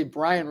 particularly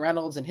Brian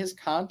Reynolds and his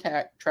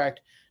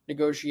contract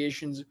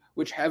negotiations,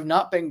 which have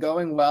not been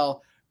going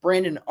well.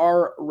 Brandon,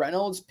 are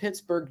Reynolds'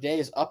 Pittsburgh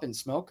days up in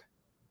smoke?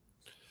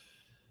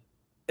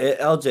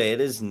 LJ, it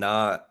has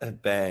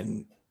not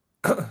been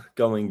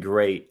going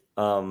great.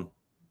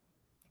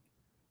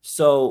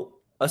 So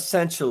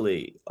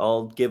essentially,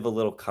 I'll give a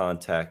little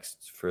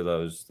context for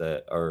those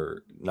that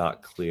are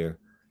not clear.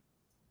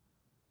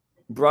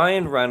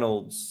 Bryan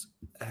Reynolds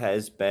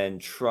has been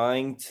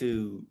trying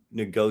to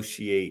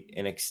negotiate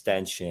an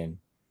extension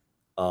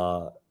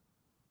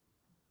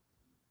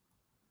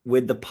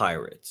with the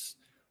Pirates.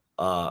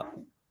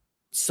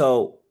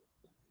 So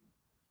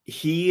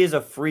he is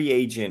a free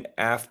agent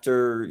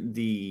after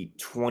the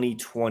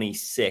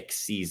 2026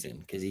 season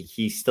because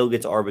he still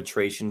gets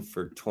arbitration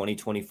for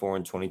 2024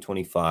 and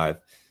 2025.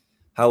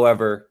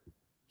 However,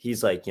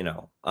 he's like,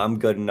 I'm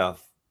good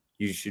enough.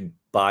 You should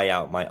buy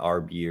out my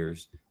ARB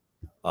years.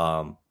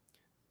 And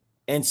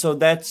so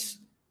that's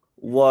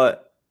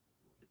what,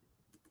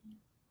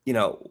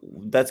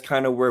 that's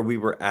kind of where we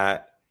were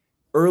at.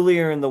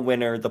 Earlier in the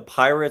winter, the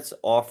Pirates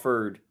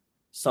offered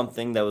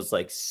something that was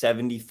like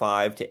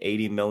 $75 to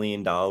 $80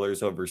 million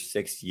over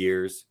 6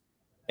 years.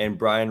 And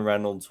Bryan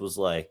Reynolds was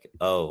like,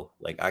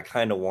 I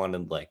kind of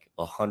wanted like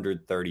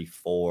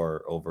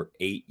 134 over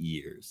 8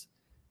 years.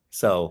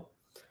 So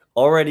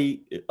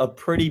already a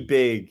pretty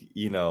big,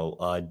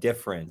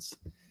 difference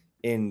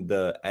in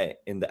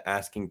the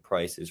asking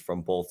prices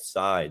from both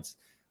sides.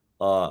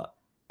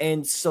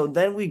 And so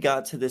then we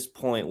got to this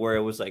point where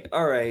it was like,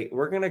 all right,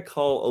 we're going to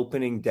call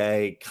opening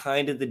day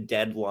kind of the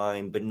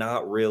deadline, but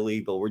not really,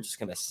 but we're just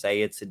going to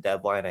say it's a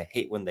deadline. I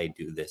hate when they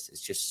do this.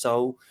 It's just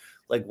so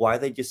like why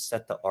they just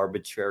set the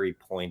arbitrary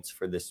points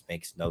for this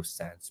makes no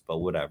sense, but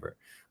whatever.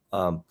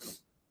 So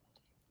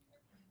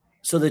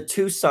the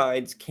two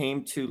sides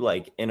came to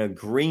like an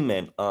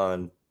agreement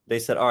on, they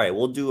said, all right,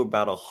 we'll do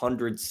about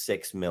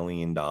 $106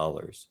 million,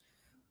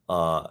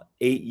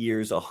 8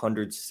 years,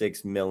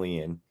 $106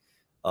 million.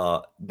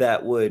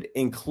 That would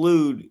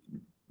include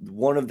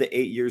one of the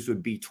 8 years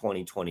would be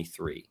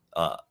 2023.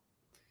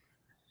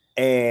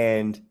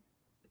 And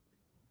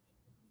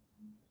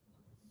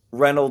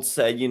Reynolds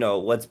said,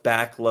 let's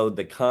backload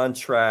the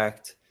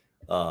contract,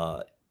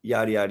 yada,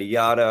 yada,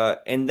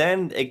 yada. And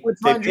then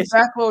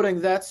backloading,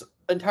 that's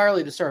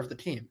entirely to serve the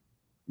team.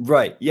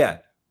 Right. Yeah.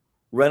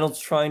 Reynolds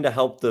trying to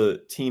help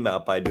the team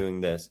out by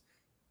doing this.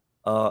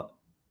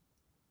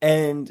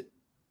 And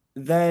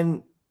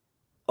then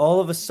all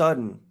of a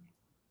sudden,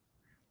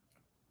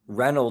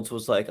 Reynolds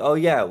was like, oh,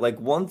 yeah, like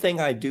one thing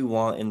I do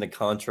want in the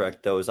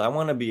contract, though, is I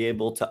want to be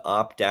able to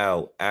opt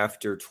out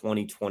after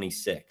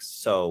 2026.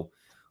 So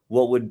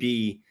what would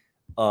be,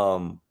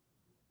 what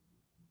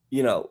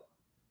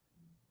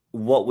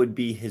would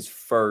be his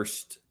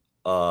first,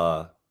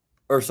 what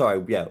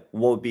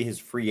would be his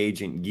free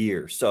agent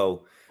year?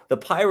 So the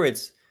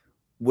Pirates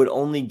would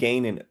only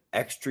gain an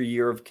extra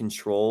year of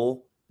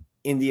control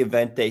in the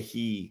event that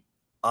he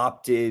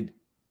opted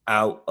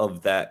out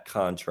of that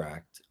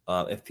contract.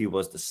 If he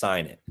was to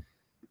sign it.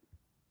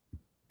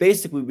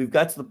 Basically, we've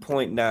got to the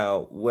point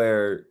now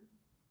where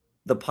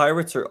the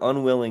Pirates are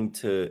unwilling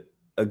to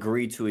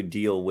agree to a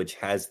deal which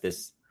has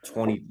this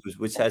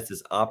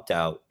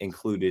opt-out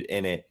included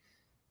in it.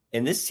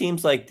 And this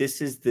seems like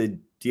this is the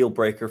deal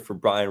breaker for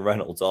Bryan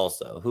Reynolds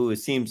also, who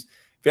seems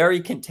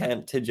very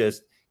content to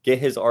just get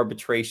his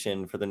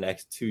arbitration for the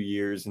next 2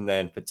 years and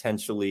then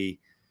potentially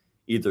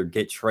either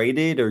get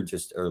traded or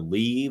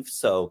leave.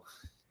 So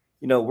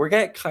we're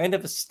at kind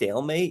of a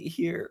stalemate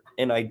here,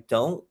 and I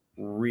don't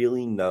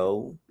really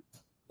know,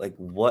 like,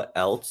 what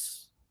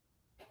else,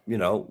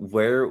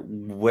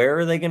 where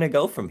are they going to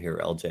go from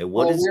here, LJ?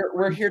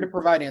 We're here to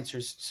provide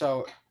answers,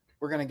 so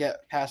we're going to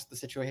get past the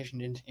situation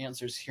into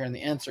answers here, and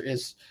the answer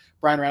is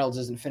Bryan Reynolds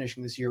isn't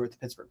finishing this year with the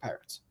Pittsburgh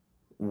Pirates.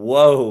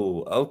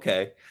 Whoa,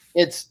 okay.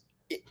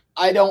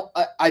 I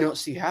don't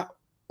see how.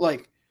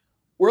 Like,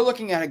 we're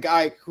looking at a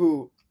guy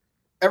who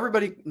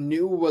everybody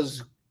knew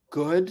was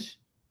good.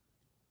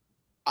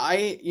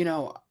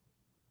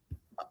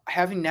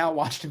 Having now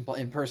watched him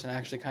in person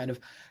actually kind of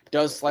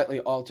does slightly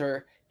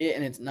alter it.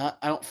 And it's not,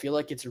 I don't feel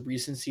like it's a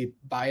recency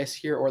bias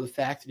here or the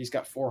fact that he's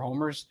got 4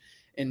 homers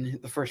in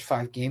the first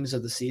 5 games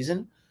of the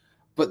season.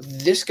 But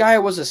this guy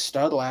was a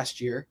stud last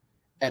year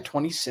at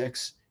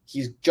 26.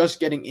 He's just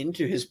getting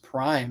into his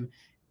prime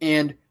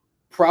and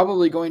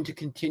probably going to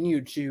continue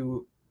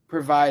to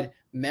provide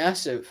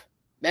massive,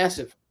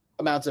 massive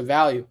amounts of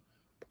value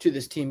to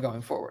this team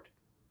going forward.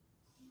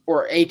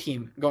 Or a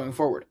team going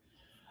forward.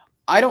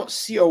 I don't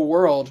see a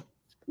world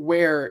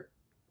where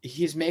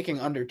he's making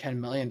under $10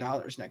 million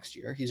next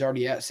year. He's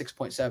already at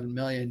 $6.7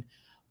 million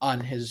on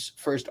his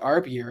first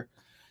ARB year.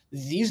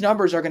 These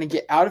numbers are going to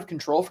get out of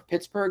control for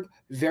Pittsburgh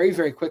very,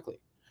 very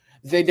quickly.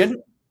 They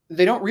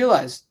don't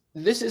realize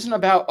this isn't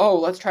about,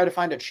 let's try to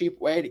find a cheap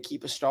way to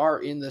keep a star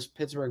in this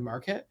Pittsburgh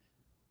market,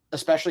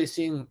 especially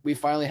seeing we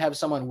finally have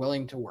someone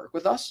willing to work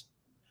with us.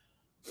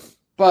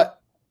 But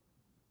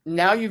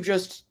now you've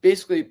just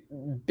basically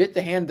bit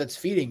the hand that's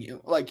feeding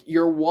you. Like,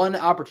 your one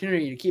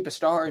opportunity to keep a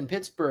star in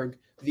Pittsburgh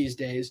these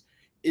days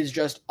is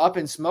just up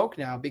in smoke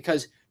now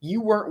because you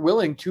weren't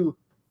willing to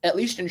at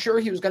least ensure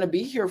he was going to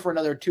be here for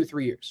another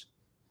 2-3 years.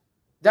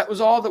 That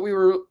was all that we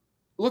were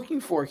looking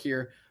for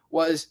here,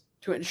 was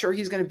to ensure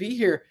he's going to be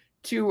here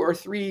 2 or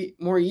 3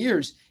 more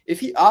years. If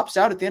he opts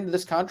out at the end of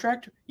this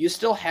contract, you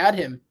still had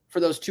him for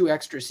those 2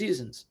 extra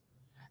seasons.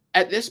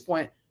 At this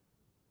point,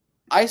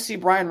 I see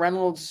Bryan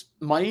Reynolds'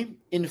 money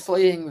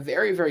inflating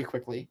very, very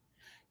quickly,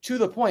 to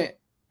the point,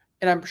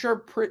 and I'm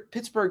sure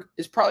Pittsburgh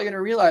is probably going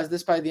to realize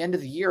this by the end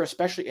of the year,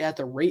 especially at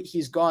the rate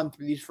he's gone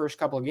through these first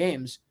couple of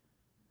games.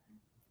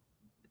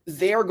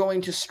 They are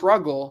going to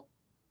struggle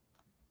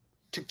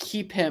to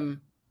keep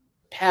him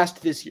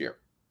past this year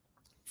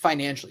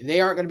financially.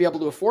 They aren't going to be able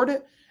to afford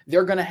it.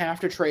 They're going to have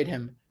to trade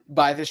him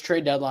by this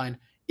trade deadline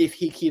if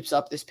he keeps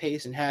up this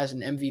pace and has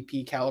an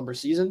MVP caliber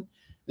season.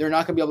 They're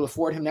not going to be able to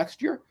afford him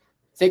next year.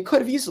 They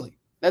could have easily.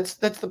 That's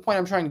the point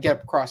I'm trying to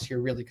get across here,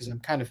 really, because I'm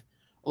kind of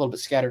a little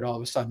bit scattered all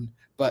of a sudden.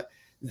 But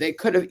they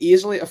could have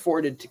easily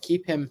afforded to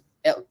keep him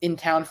in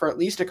town for at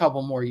least a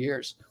couple more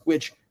years,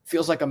 which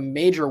feels like a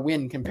major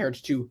win compared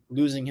to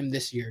losing him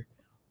this year.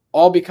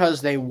 All because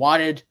they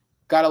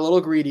got a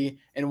little greedy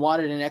and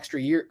wanted an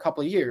extra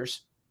couple of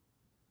years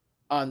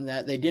on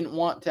that. They didn't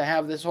want to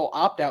have this whole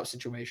opt-out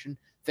situation.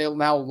 They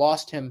now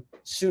lost him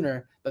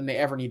sooner than they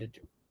ever needed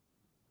to.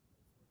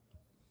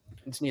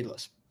 It's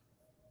needless.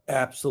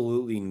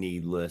 Absolutely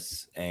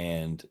needless.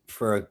 And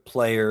for a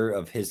player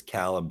of his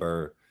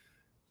caliber,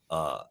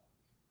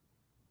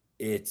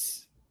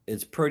 it's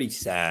pretty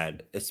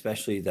sad,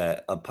 especially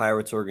that a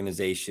Pirates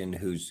organization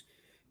whose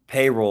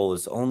payroll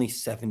is only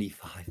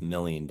 $75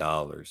 million.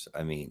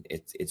 I mean,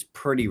 it's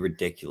pretty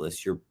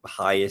ridiculous. Your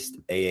highest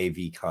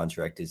AAV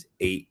contract is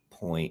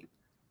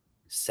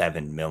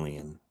 $8.7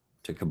 million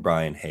to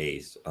Brian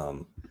Hayes.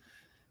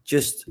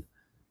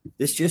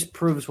 This just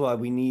proves why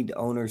we need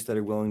owners that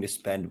are willing to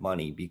spend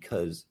money,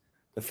 because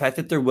the fact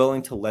that they're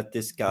willing to let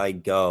this guy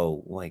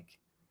go, like,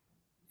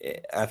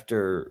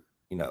 after,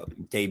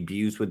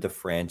 debuts with the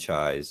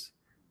franchise,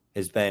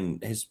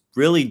 has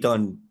really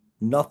done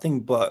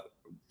nothing but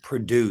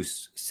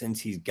produce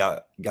since he's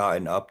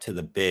gotten up to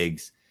the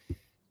bigs.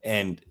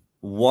 And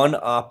one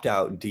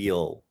opt-out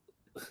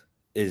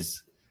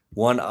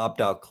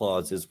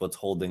clause is what's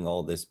holding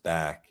all this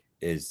back.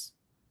 Is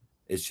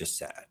just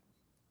sad.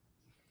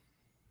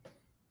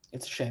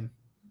 It's a shame.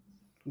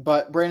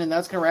 But Brandon,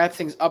 that's going to wrap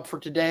things up for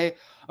today.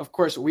 Of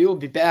course, we will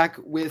be back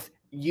with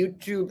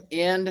YouTube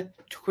and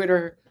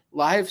Twitter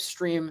live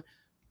stream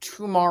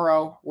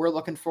tomorrow. We're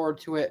looking forward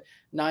to it.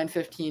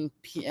 9:15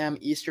 p.m.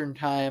 Eastern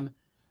time.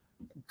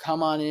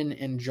 Come on in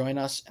and join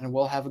us, and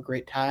we'll have a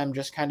great time.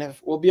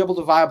 We'll be able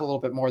to vibe a little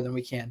bit more than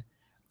we can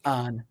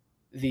on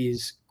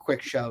these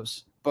quick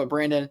shows. But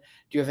Brandon, do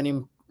you have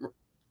any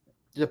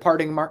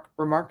departing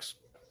remarks?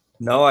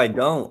 No, I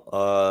don't.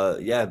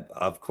 Yeah,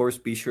 of course,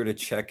 be sure to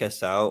check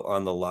us out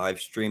on the live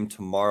stream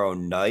tomorrow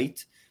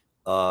night.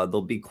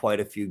 There'll be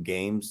quite a few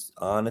games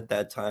on at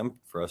that time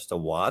for us to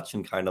watch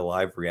and kind of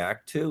live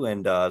react to.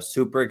 And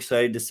super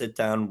excited to sit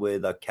down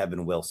with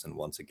Kevin Wilson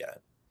once again.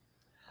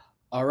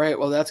 All right.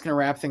 Well, that's going to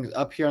wrap things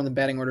up here on the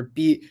Betting Order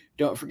Beat.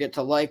 Don't forget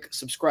to like,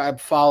 subscribe,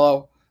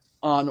 follow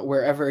on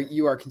wherever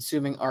you are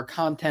consuming our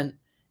content,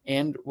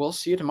 and we'll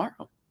see you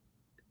tomorrow.